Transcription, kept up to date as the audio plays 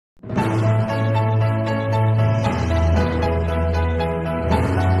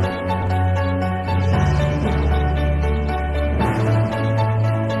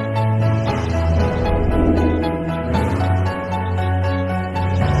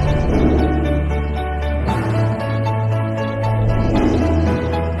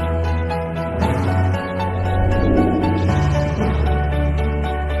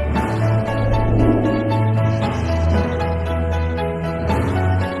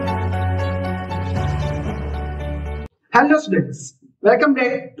Hello students, welcome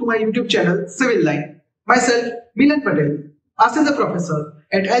back to my YouTube channel Civil Line. Myself Milan Patel, Assistant Professor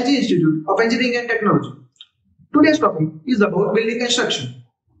at LJIET Institute of Engineering and Technology. Today's topic is about building construction.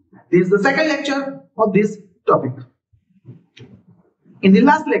 This is the second lecture of this topic. In the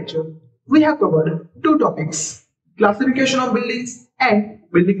last lecture, we have covered two topics, classification of buildings and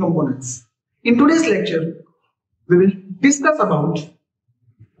building components. In today's lecture, we will discuss about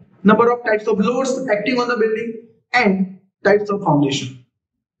number of types of loads acting on the building and types of foundation.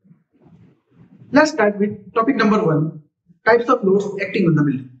 Let's start with topic number 1, types of loads acting on the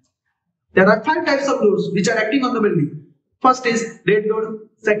building. There are 5 types of loads which are acting on the building. First is dead load,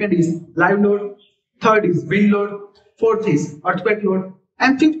 second is live load, third is wind load, fourth is earthquake load,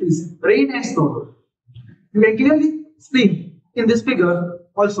 and fifth is rain and snow load. You can clearly see in this figure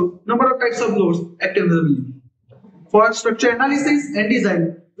also number of types of loads acting on the building. For structure analysis and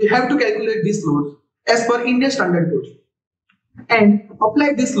design, we have to calculate this load as per Indian Standard Code and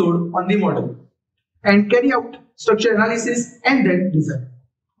apply this load on the model and carry out structure analysis and then design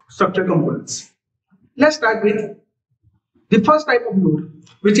structure components. Let's start with the first type of load,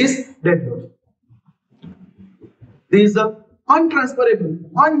 which is dead load. This is the untransferable,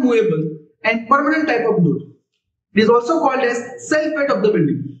 unmovable and permanent type of load. It is also called as self-weight of the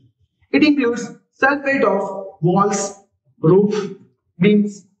building. It includes self-weight of walls, roof,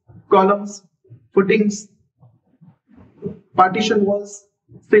 beams, columns, footings, partition walls,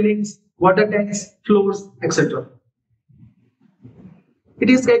 ceilings, water tanks, floors, etc. It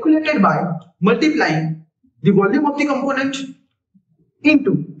is calculated by multiplying the volume of the component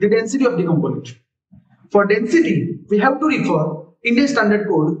into the density of the component. For density, we have to refer Indian Standard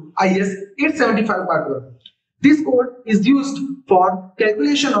Code IS 875 Part 1. This code is used for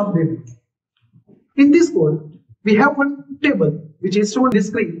calculation of dead. In this code, we have one table which is shown on the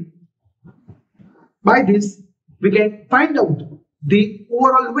screen. By this, we can find out the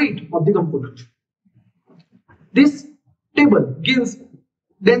overall weight of the component. This table gives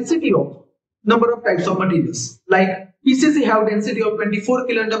density of number of types of materials. Like PCC have density of 24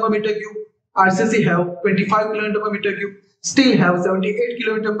 kN per meter cube, RCC have 25 kN per meter cube, steel have 78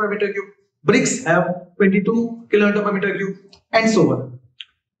 kN per meter cube, bricks have 22 kN per meter cube, and so on.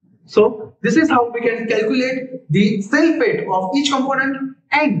 So this is how we can calculate the self-weight of each component,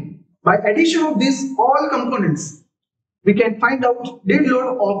 and by addition of these all components, we can find out dead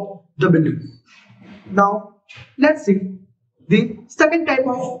load of the building. Now let's see the second type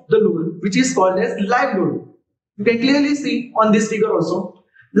of the load, which is called as live load. You can clearly see on this figure also.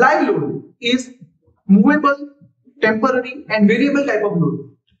 Live load is movable, temporary and variable type of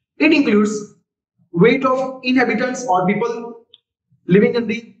load. It includes weight of inhabitants or people living in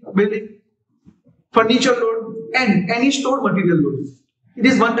the building, furniture load and any stored material load. It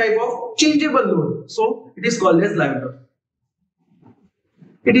is one type of changeable load, so it is called as live load.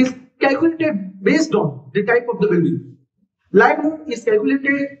 It is calculated based on the type of the building. Live load is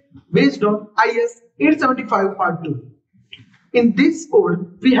calculated based on IS 875 Part 2. In this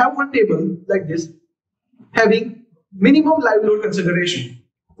code, we have one table like this, having minimum live load consideration.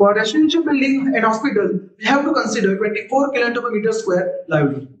 For residential building and hospital, we have to consider 24 kN per meter square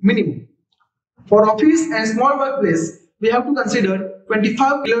live load minimum. For office and small workplace, we have to consider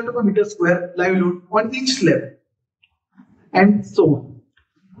 25 kN per meter square live load on each slab, and so on.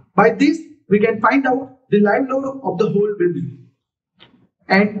 By this, we can find out the live load of the whole building,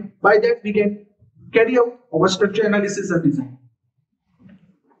 and by that we can carry out our structure analysis and design.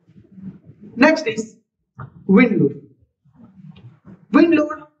 Next is wind load. Wind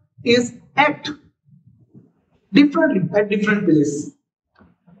load is act differently at different places.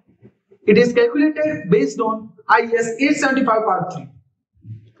 It is calculated based on IS 875 Part 3.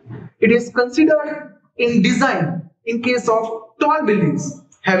 It is considered in design in case of tall buildings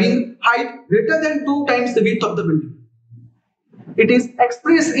having height greater than 2 times the width of the building. It is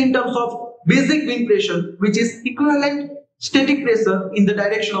expressed in terms of basic wind pressure, which is equivalent static pressure in the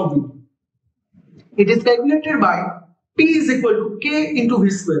direction of wind. It is calculated by P is equal to K into V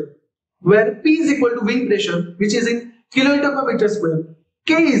square, where P is equal to wind pressure, which is in kilometer per meter square.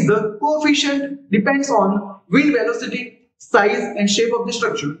 K is the coefficient depends on wind velocity, size and shape of the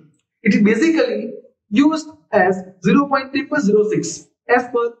structure. It is basically used as 0.0006 as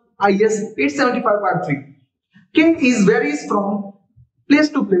per IS 875 Part 3. K is varies from place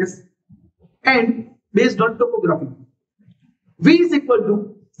to place and based on topography. V is equal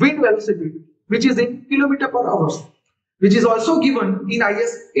to wind velocity, which is in kilometer per hour, which is also given in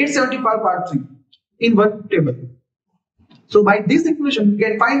IS 875 Part 3 in one table. So by this equation, we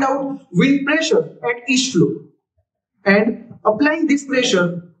can find out wind pressure at each floor, and applying this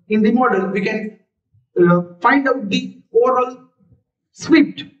pressure in the model, we can find out the overall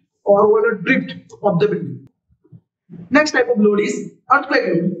swept or overall drift of the building. Next type of load is earthquake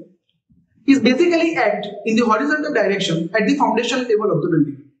load. Is basically act in the horizontal direction at the foundation level of the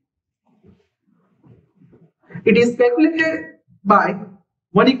building. It is calculated by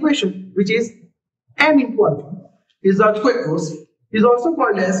one equation, which is m into alpha is the earthquake force, is also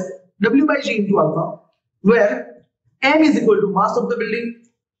called as W by G into alpha, where m is equal to mass of the building,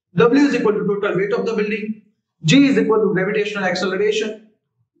 W is equal to total weight of the building, G is equal to gravitational acceleration,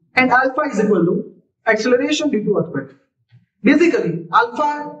 and alpha is equal to acceleration due to earthquake. Basically,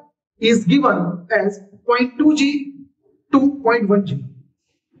 alpha is given as 0.2 g to 0.1 g.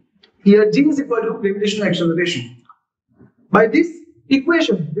 Here g is equal to gravitational acceleration. By this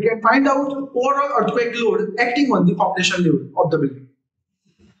equation, we can find out overall earthquake load acting on the foundation level of the building.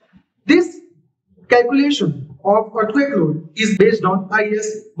 This calculation of earthquake load is based on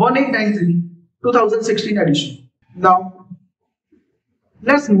IS 1893 2016 edition. Now,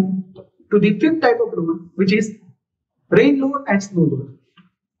 let's move to the fifth type of load, which is rain load and snow load.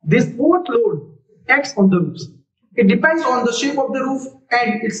 This both load acts on the roofs. It depends on the shape of the roof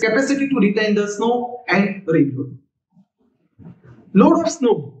and its capacity to retain the snow and rain load. Load of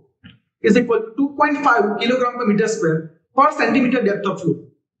snow is equal to 2.5 kg per meter square per centimeter depth of flow.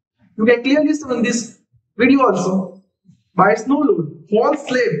 You can clearly see in this video also, by snow load, whole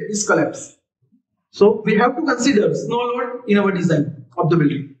slab is collapsed. So we have to consider snow load in our design of the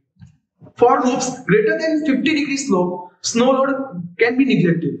building. For roofs greater than 50-degree slope, snow load can be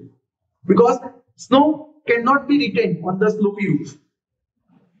neglected because snow cannot be retained on the slopy roof.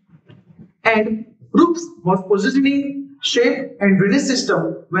 And roofs was positioning, shape and drainage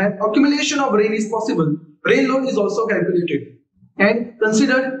system where accumulation of rain is possible, rain load is also calculated and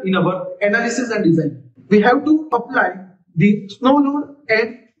considered in our analysis and design. We have to apply the snow load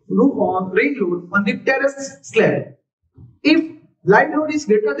and rain load on the terrace slab. If live load is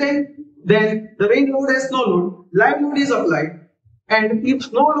greater than the rain load and snow load, live load is applied, and if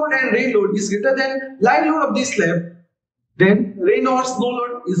snow load and rain load is greater than live load of the slab, then rain or snow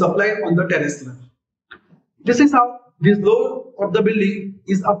load is applied on the terrace slab. This is how this load of the building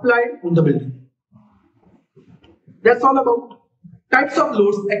is applied on the building. That's all about types of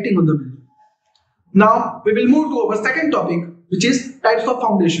loads acting on the building. Now we will move to our second topic, which is types of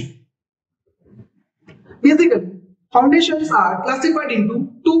foundation. Basically, foundations are classified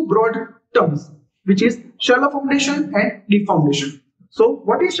into two broad terms, which is shallow foundation and deep foundation. So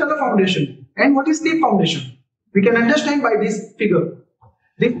what is shallow foundation and what is deep foundation? We can understand by this figure.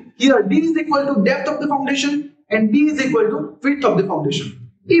 Here D is equal to depth of the foundation and D is equal to width of the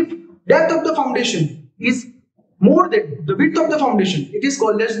foundation. If depth of the foundation is more than the width of the foundation, it is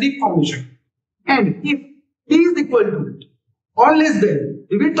called as deep foundation. And if D is equal to or less than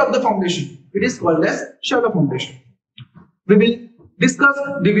the width of the foundation, it is called as shallow foundation. We will discuss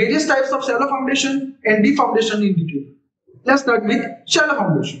the various types of shallow foundation and deep foundation in detail. Let's start with shallow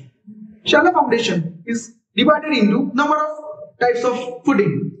foundation. Shallow foundation is divided into number of types of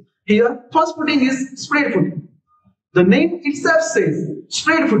footing. Here, first footing is spread footing. The name itself says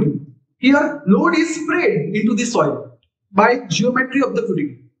spread footing. Here, load is spread into the soil by geometry of the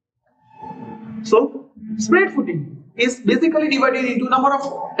footing. So, spread footing is basically divided into number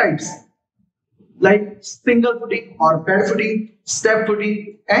of types, like single footing or pad footing, step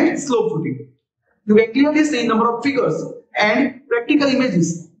footing and slope footing. You can clearly see number of figures and practical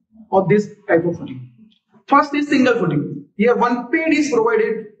images of this type of footing. First is single footing. Here one pad is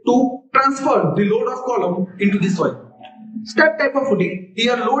provided to transfer the load of column into the soil. Step type of footing.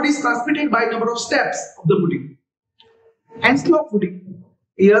 Here load is transmitted by number of steps of the footing. And slope footing.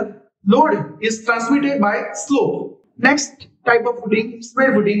 Here load is transmitted by slope. Next type of footing,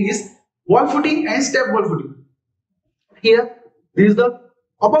 spread footing, is wall footing and step wall footing. Here, these the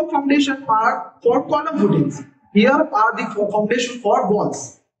above foundation are for column footings. Here are the foundation for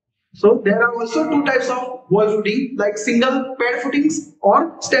walls. So there are also two types of wall footing, like single pad footings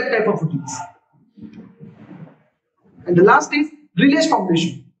or step type of footings. And the last is village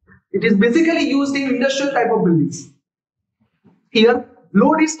foundation. It is basically used in industrial type of buildings. Here,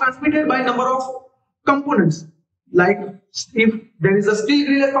 load is transmitted by number of components. Like if there is a steel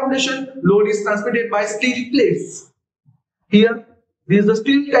grillage foundation, load is transmitted by steel plates. Here, this is the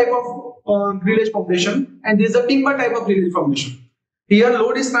steel type of grillage foundation, and this is a timber type of grillage foundation. Here,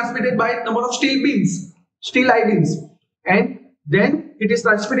 load is transmitted by number of steel beams, steel I-beams, and then it is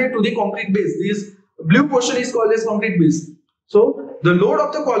transmitted to the concrete base. This blue portion is called as concrete base. So the load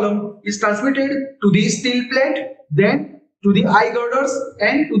of the column is transmitted to the steel plate, then to the eye girders,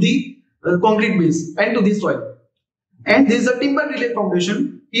 and to the concrete base, and to the soil. And this is a timber grillage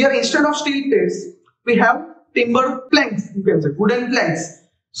foundation. Here, instead of steel plates, we have timber planks, you can say wooden planks.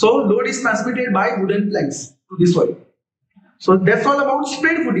 So load is transmitted by wooden planks to the soil. So that's all about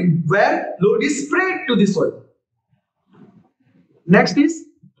spread footing, where load is spread to the soil. Next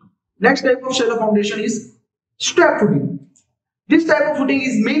type of shallow foundation is step footing. This type of footing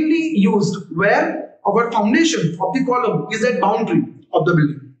is mainly used where our foundation of the column is at boundary of the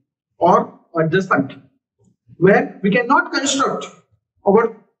building or at the site, where we cannot construct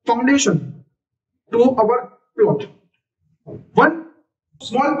our foundation to our plot. One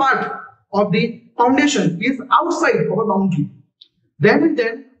small part of the foundation is outside our boundary. Then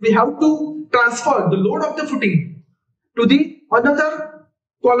we have to transfer the load of the footing to the another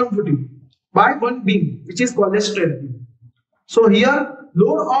column footing by one beam, which is called a step beam. So here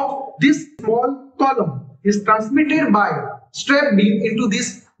load of this small column is transmitted by step beam into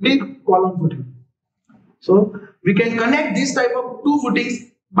this big column footing. So we can connect this type of two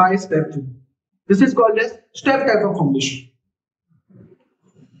footings by step beam. This is called as step type of foundation.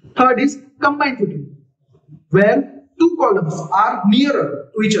 Third is combined footing, where two columns are nearer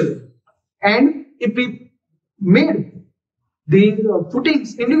to each other, and if we made the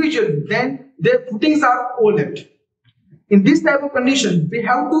footings individually, then their footings are overlapped. In this type of condition, we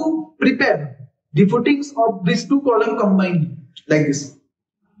have to prepare the footings of these two columns combined like this.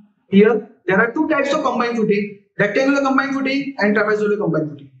 Here there are two types of combined footing: rectangular combined footing and trapezoidal combined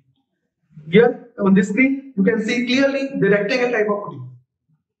footing. Here on this screen you can see clearly the rectangle type of footing.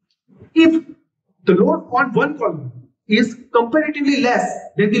 If the load on one column is comparatively less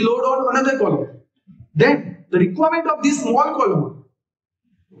than the load on another column, then the requirement of this small column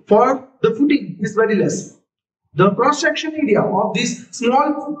for the footing is very less. The cross-section area of this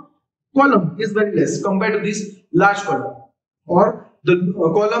small column is very less compared to this large column or the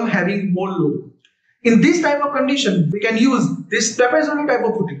column having more load. In this type of condition, we can use this trapezoidal type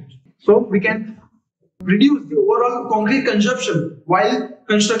of footing. So we can reduce the overall concrete consumption while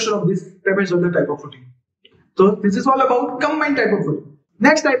construction of this trapezoidal type of footing. So this is all about combined type of footing.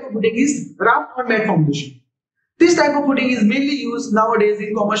 Next type of footing is raft or mat foundation. This type of footing is mainly used nowadays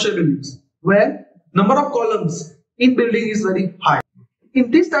in commercial buildings, where number of columns in building is very high.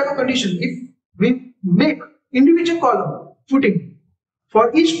 In this type of condition, if we make individual column footing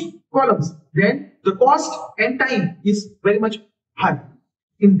for each columns, then the cost and time is very much high.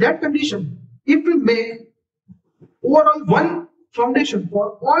 In that condition, if we make overall one foundation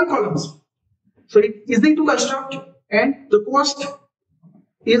for all columns, so it's easy to construct and the cost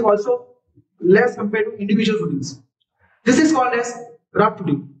is also less compared to individual footings. This is called as raft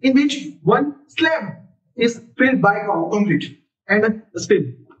footing, in which one slab is filled by concrete and steel.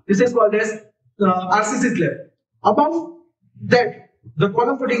 This is called as RCC slab. Above that, the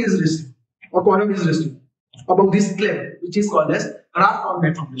column footing is resting, or column is resting above this slab, which is called as raft or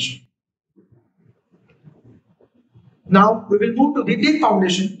mat foundation. Now we will move to the deep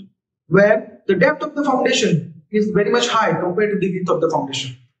foundation, where the depth of the foundation is very much high compared to the width of the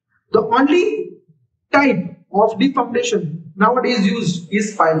foundation. The only type of deep foundation nowadays used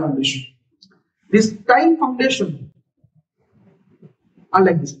is pile foundation. This tile foundation are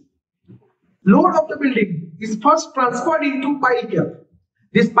like this. Load of the building is first transferred into pile cap.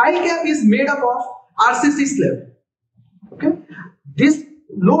 This pile cap is made up of RCC slab. Okay, this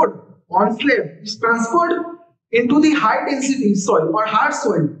load on slab is transferred into the high density soil or hard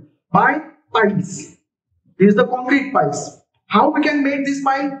soil by piles. This is the concrete piles. How we can make this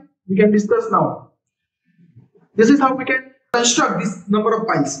pile? We can discuss now. This is how we can construct this number of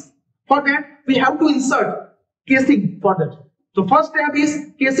piles. For that, we have to insert casing for that. So first step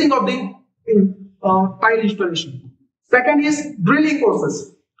is casing of the pile installation. Second is drilling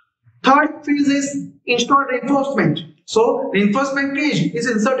process. Third phase is install reinforcement. So reinforcement cage is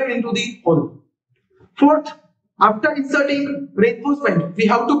inserted into the hole. Fourth, after inserting reinforcement, we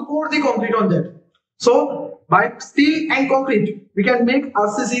have to pour the concrete on that. So by steel and concrete, we can make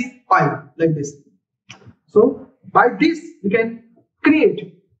RCC pile like this. So by this, we can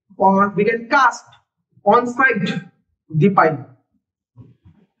create or we can cast on site the pile.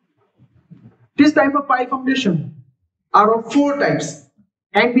 This type of pile foundation are of four types: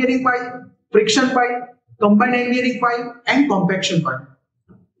 end bearing pile, friction pile, combined end bearing pile, and compaction pile.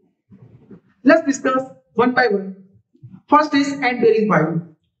 Let's discuss one by one. First is end bearing pile.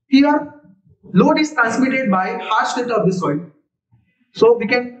 Here, load is transmitted by hard strata of the soil. So we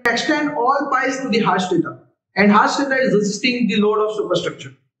can extend all piles to the hard strata, and hard strata is resisting the load of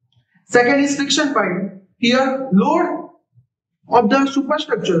superstructure. Second is friction pile. Here, load of the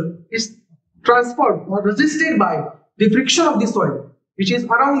superstructure is transferred or resisted by the friction of the soil, which is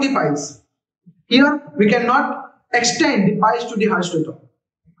around the piles. Here, we cannot extend the piles to the hard strata.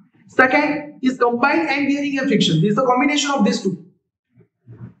 Second is combined end bearing and friction. This is a combination of these two.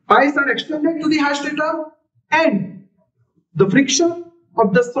 Piles are extended to the high strata, and the friction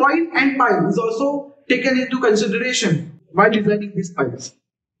of the soil and pile is also taken into consideration while designing these piles.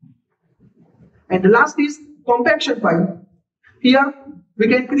 And the last is compaction pile. Here we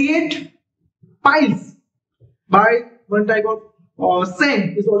can create piles by one type of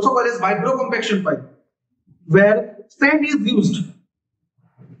sand is also called as vibro compaction pile, where sand is used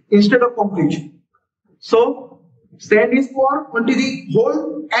instead of concrete. So sand is poured onto the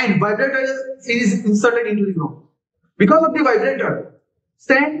hole and vibrator is inserted into the ground. Because of the vibrator,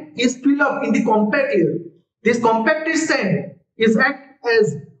 sand is filled up in the compact layer. This compacted sand is act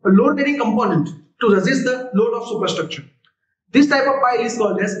as a load bearing component to resist the load of superstructure. This type of pile is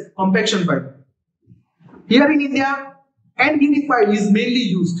called as compaction pile. Here in India, end bearing pile is mainly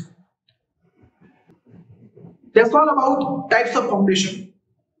used. That's all about types of foundation.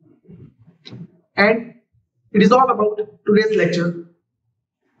 And it is all about today's lecture.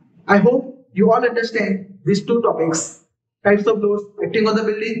 I hope you all understand these two topics: types of loads acting on the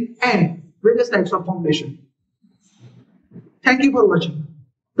building and various types of foundation. Thank you for watching.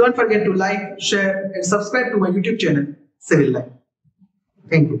 Don't forget to like, share and subscribe to my YouTube channel, Civil Life.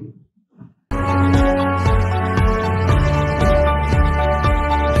 Thank you.